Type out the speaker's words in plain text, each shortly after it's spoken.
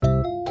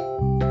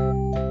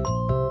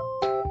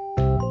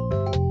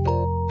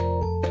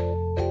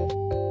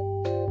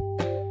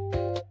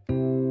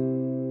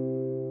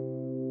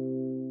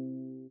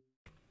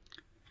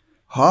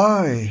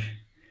Hi,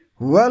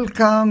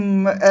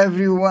 welcome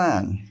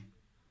everyone.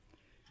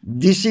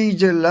 This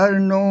is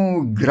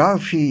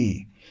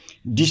learnography,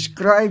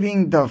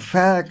 describing the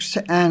facts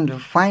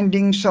and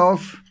findings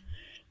of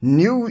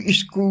new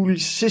school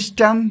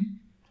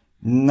system,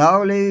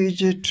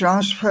 knowledge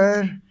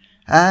transfer,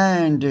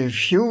 and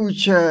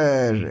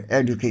future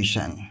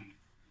education.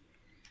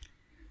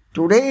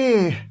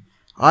 Today,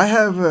 I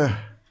have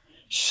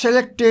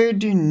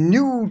selected a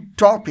new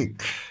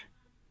topic.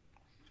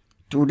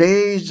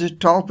 Today's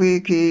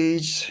topic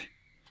is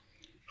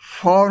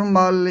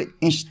formal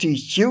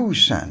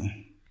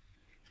institution,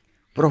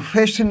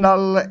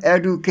 professional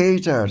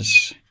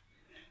educators,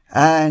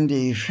 and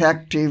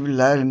effective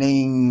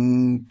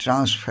learning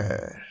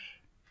transfer.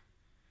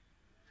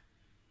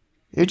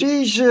 It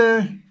is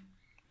a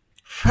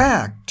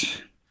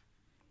fact.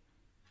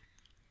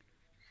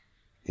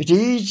 It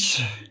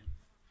is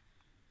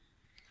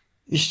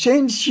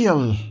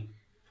essential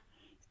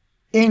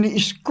in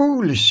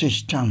school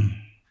system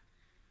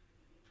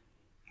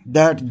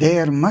that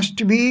there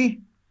must be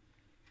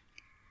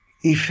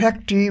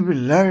effective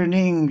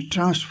learning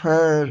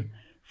transfer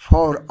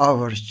for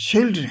our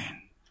children,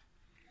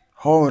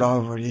 for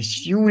our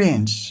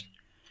students,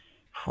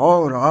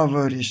 for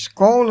our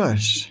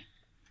scholars.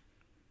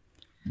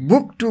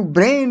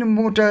 Book-to-brain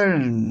motor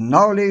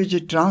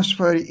knowledge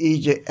transfer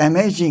is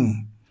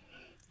amazing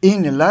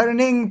in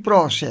learning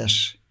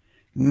process,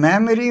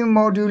 memory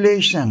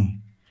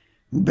modulation,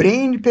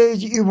 brain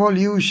page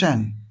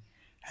evolution,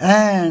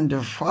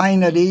 and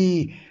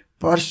finally,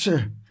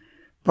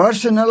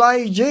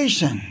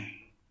 personalization.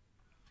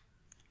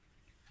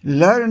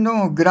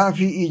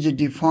 Learnography is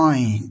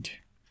defined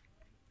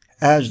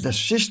as the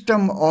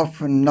system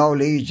of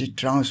knowledge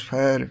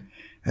transfer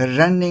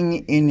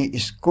running in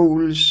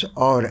schools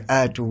or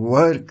at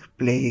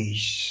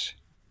workplace.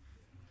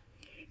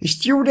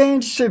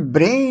 Students'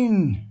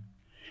 brain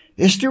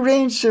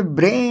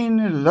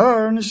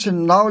learns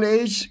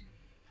knowledge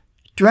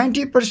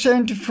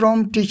 20%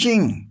 from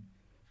teaching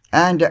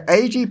and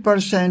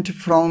 80%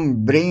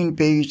 from brain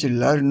page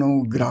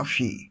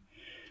learnography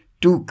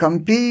to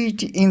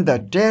compete in the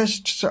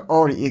tests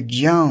or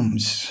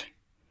exams.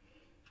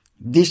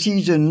 This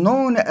is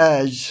known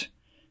as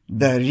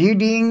the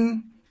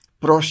reading,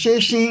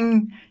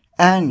 processing,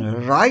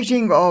 and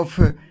writing of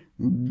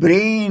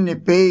brain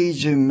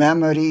page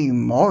memory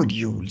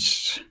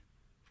modules.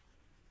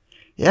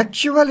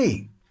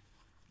 Actually,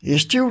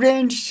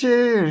 students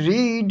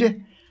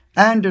read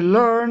and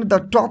learn the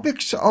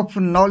topics of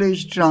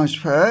knowledge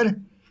transfer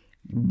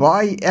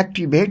by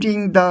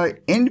activating the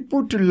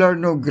input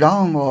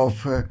learnogram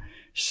of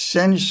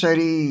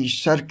sensory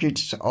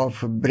circuits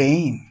of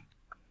brain,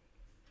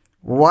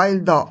 while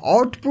the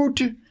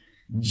output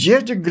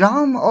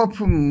Z-gram of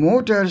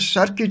motor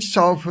circuits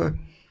of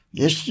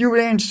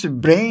student's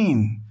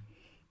brain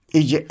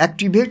is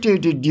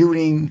activated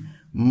during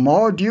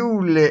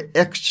module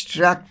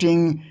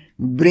extracting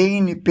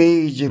brain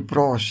page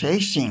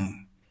processing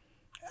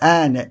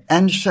and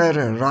answer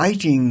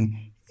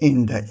writing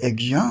in the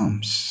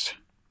exams.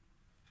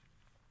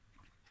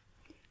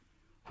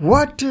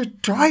 What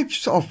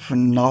types of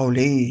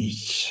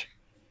knowledge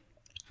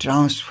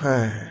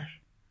transfer?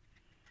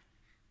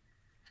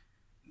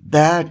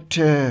 That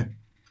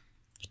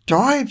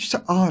types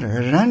are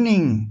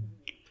running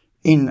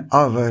in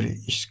our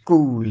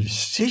school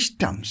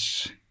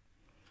systems.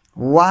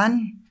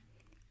 1.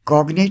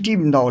 Cognitive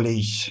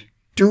knowledge.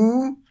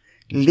 2.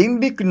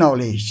 Limbic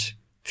knowledge.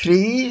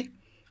 3.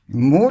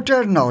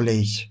 Motor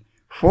knowledge.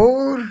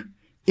 4.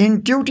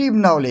 Intuitive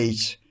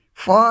knowledge.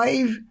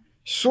 5.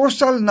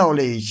 Social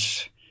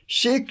knowledge.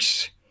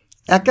 6.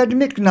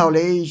 Academic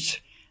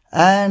knowledge.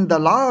 And the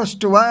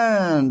last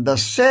one, the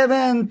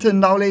 7th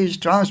knowledge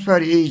transfer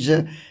is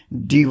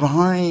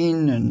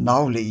divine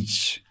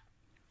knowledge.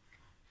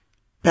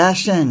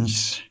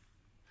 Patience,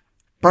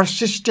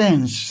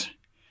 persistence,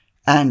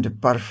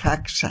 and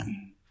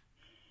perfection.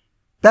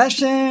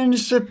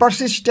 Patience,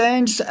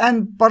 persistence,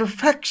 and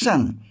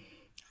perfection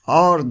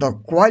are the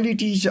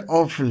qualities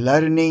of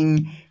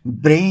learning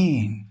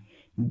brain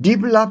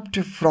developed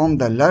from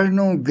the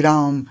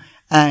learnogram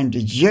and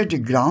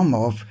Z-gram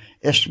of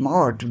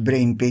smart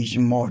brain page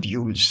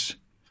modules.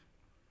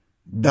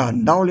 The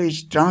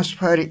knowledge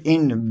transfer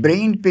in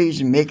brain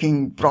page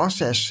making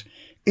process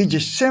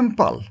is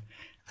simple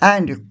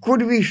and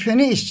could be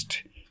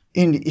finished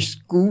in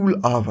school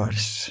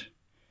hours,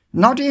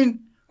 not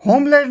in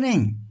home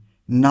learning,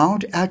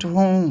 not at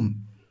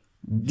home.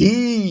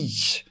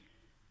 These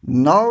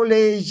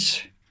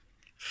knowledge,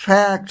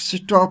 facts,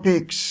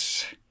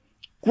 topics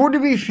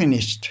could be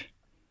finished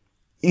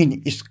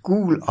in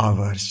school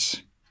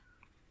hours.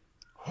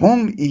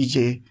 Home is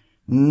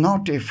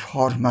not a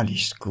formal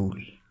school.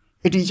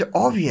 It is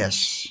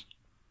obvious.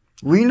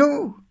 We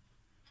know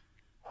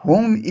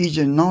home is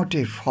not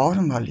a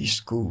formal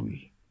school,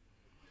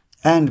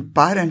 and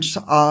parents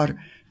are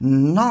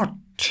not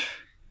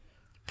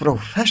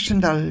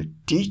professional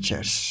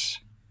teachers.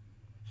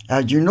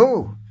 As you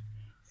know,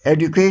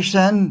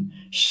 education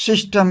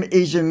system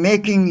is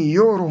making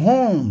your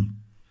home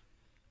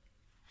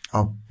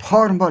a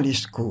formal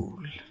school,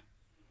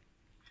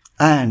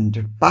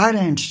 and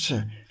parents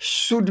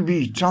should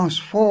be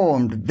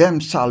transformed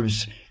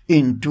themselves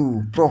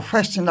into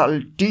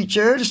professional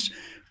teachers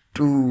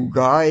to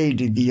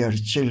guide their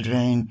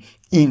children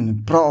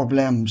in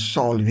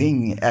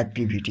problem-solving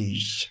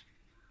activities.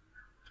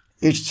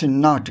 It's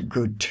not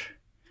good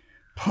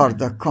for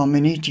the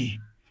community,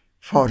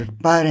 for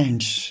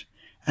parents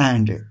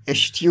and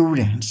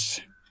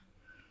students.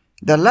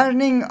 The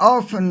learning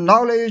of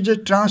knowledge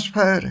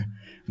transfer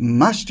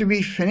must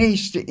be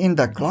finished in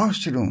the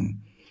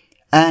classroom,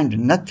 and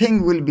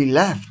nothing will be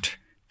left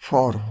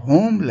for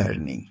home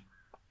learning.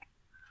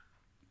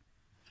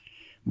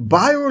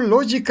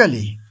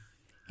 Biologically,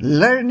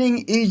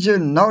 learning is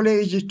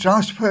knowledge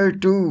transfer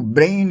to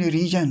brain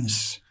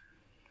regions.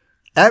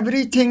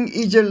 Everything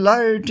is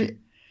learned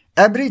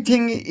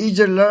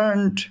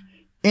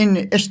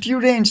in a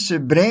student's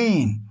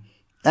brain,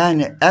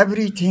 and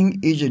everything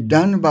is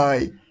done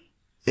by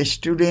a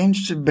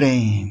student's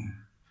brain.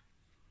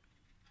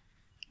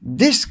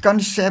 This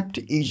concept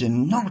is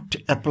not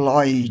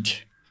applied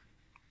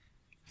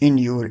in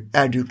your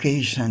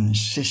education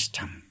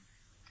system.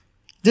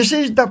 This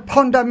is the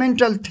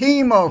fundamental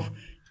theme of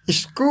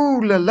school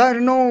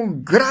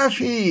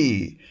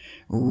learnography.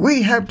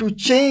 We have to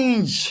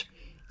change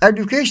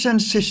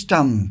education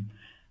system,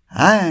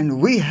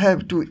 and we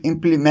have to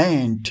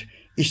implement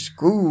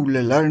school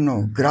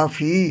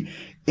learnography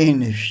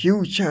in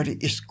future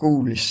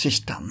school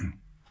system.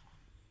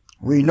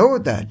 We know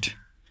that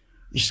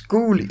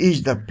school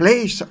is the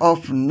place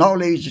of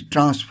knowledge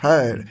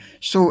transfer,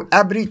 so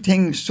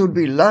everything should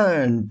be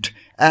learned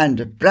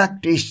and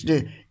practiced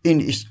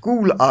in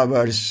school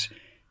hours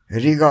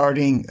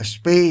regarding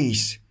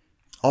space,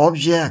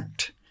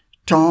 object,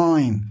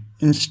 time,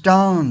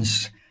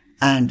 instance,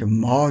 and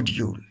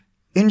module.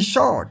 In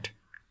short,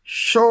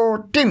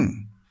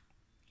 sorting,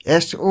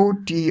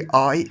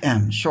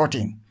 S-O-T-I-M,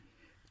 sorting.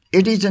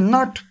 It is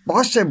not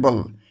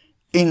possible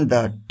in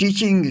the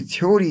teaching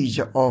theories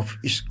of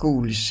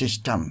school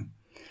system.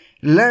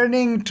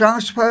 Learning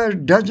transfer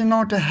does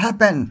not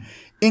happen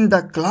in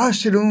the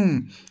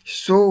classroom,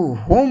 so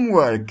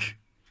homework,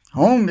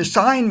 home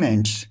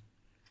assignments,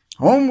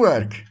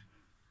 homework,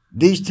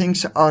 these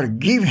things are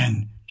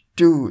given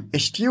to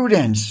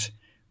students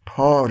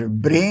for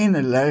brain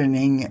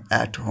learning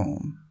at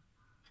home.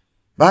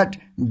 But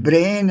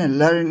brain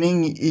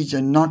learning is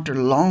not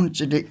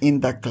launched in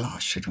the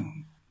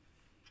classroom.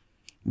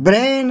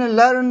 Brain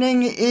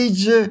learning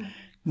is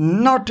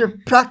not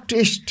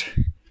practiced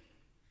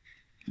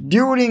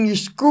during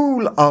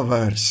school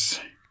hours.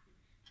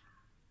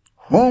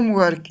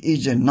 Homework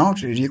is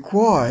not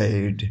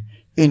required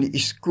in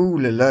school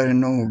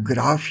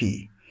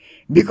learnography,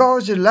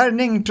 because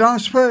learning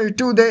transfer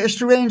to the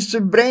student's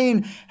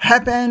brain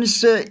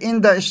happens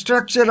in the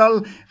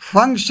structural,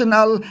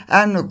 functional,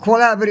 and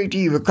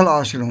collaborative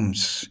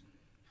classrooms.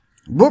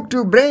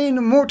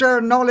 Book-to-brain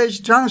motor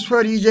knowledge transfer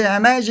is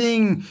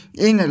amazing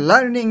in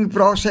learning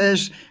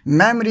process,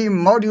 memory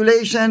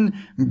modulation,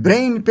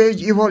 brain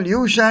page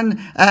evolution,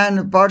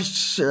 and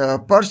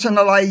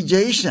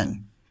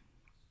personalization.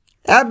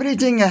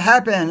 Everything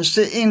happens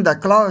in the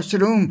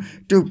classroom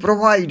to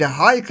provide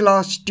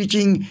high-class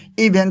teaching,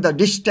 even the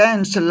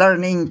distance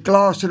learning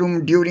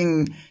classroom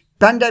during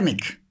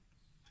pandemic.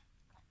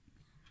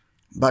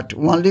 But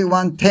only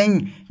one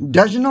thing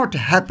does not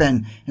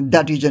happen,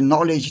 that is a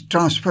knowledge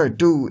transfer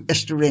to a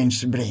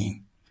student's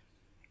brain.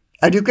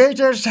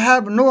 Educators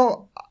have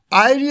no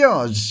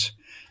ideas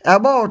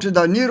about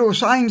the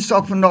neuroscience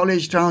of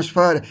knowledge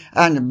transfer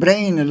and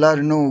brain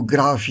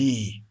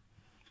learnography.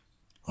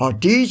 A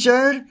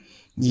teacher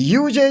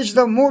uses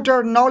the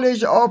motor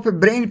knowledge of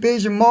brain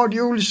page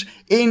modules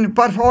in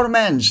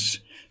performance,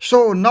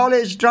 so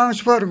knowledge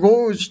transfer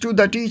goes to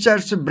the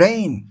teacher's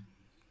brain.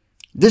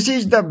 This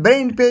is the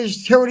brain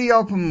page theory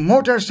of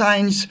motor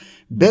science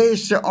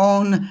based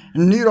on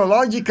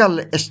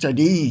neurological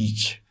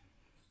studies.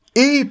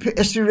 If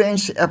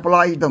students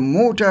apply the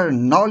motor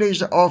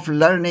knowledge of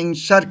learning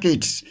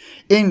circuits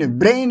in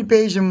brain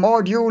page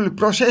module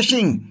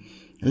processing,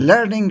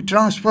 learning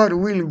transfer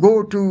will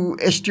go to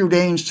a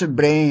student's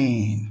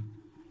brain.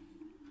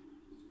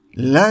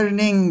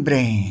 Learning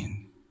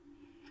brain,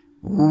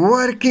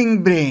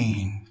 working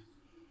brain.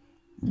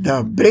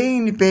 The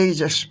brain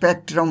page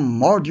spectrum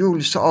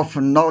modules of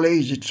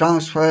knowledge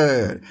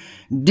transfer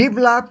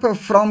develop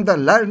from the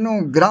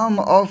learnogram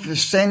of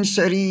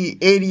sensory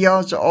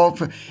areas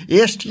of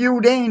a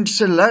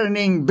student's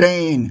learning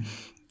brain.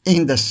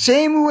 In the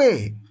same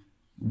way,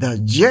 the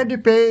Z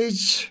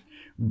page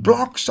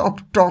blocks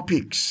of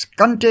topics,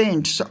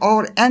 contents,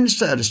 or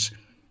answers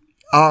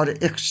are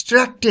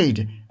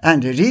extracted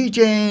and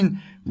retained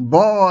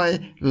by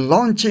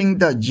launching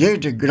the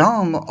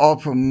Z-gram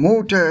of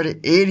motor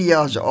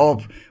areas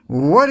of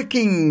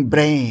working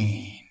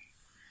brain.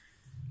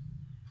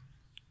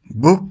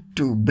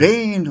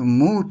 Book-to-brain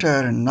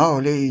motor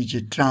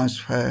knowledge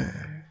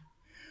transfer.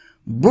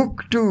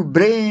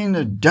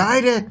 Book-to-brain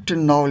direct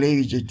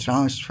knowledge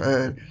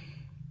transfer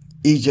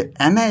is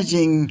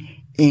amazing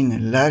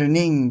in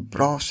learning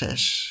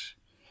process.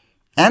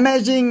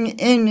 Amazing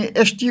in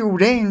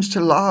students'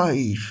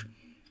 life,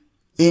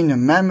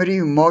 in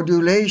memory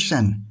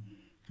modulation,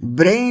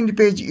 brain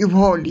page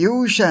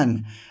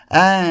evolution,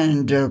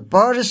 and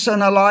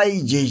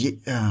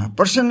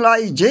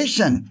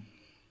personalization.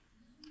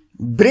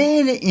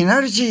 Brain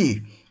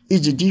energy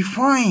is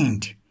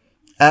defined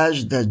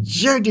as the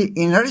Z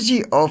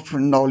energy of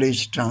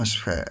knowledge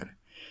transfer.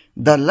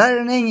 The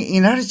learning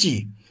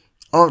energy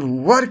or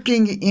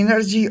working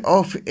energy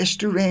of a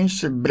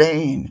student's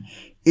brain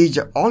is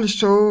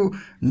also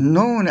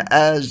known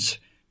as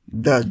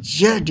the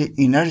Z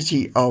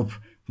energy of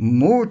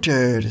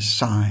motor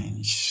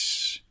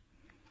science.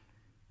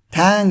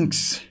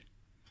 Thanks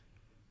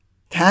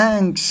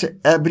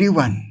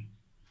everyone.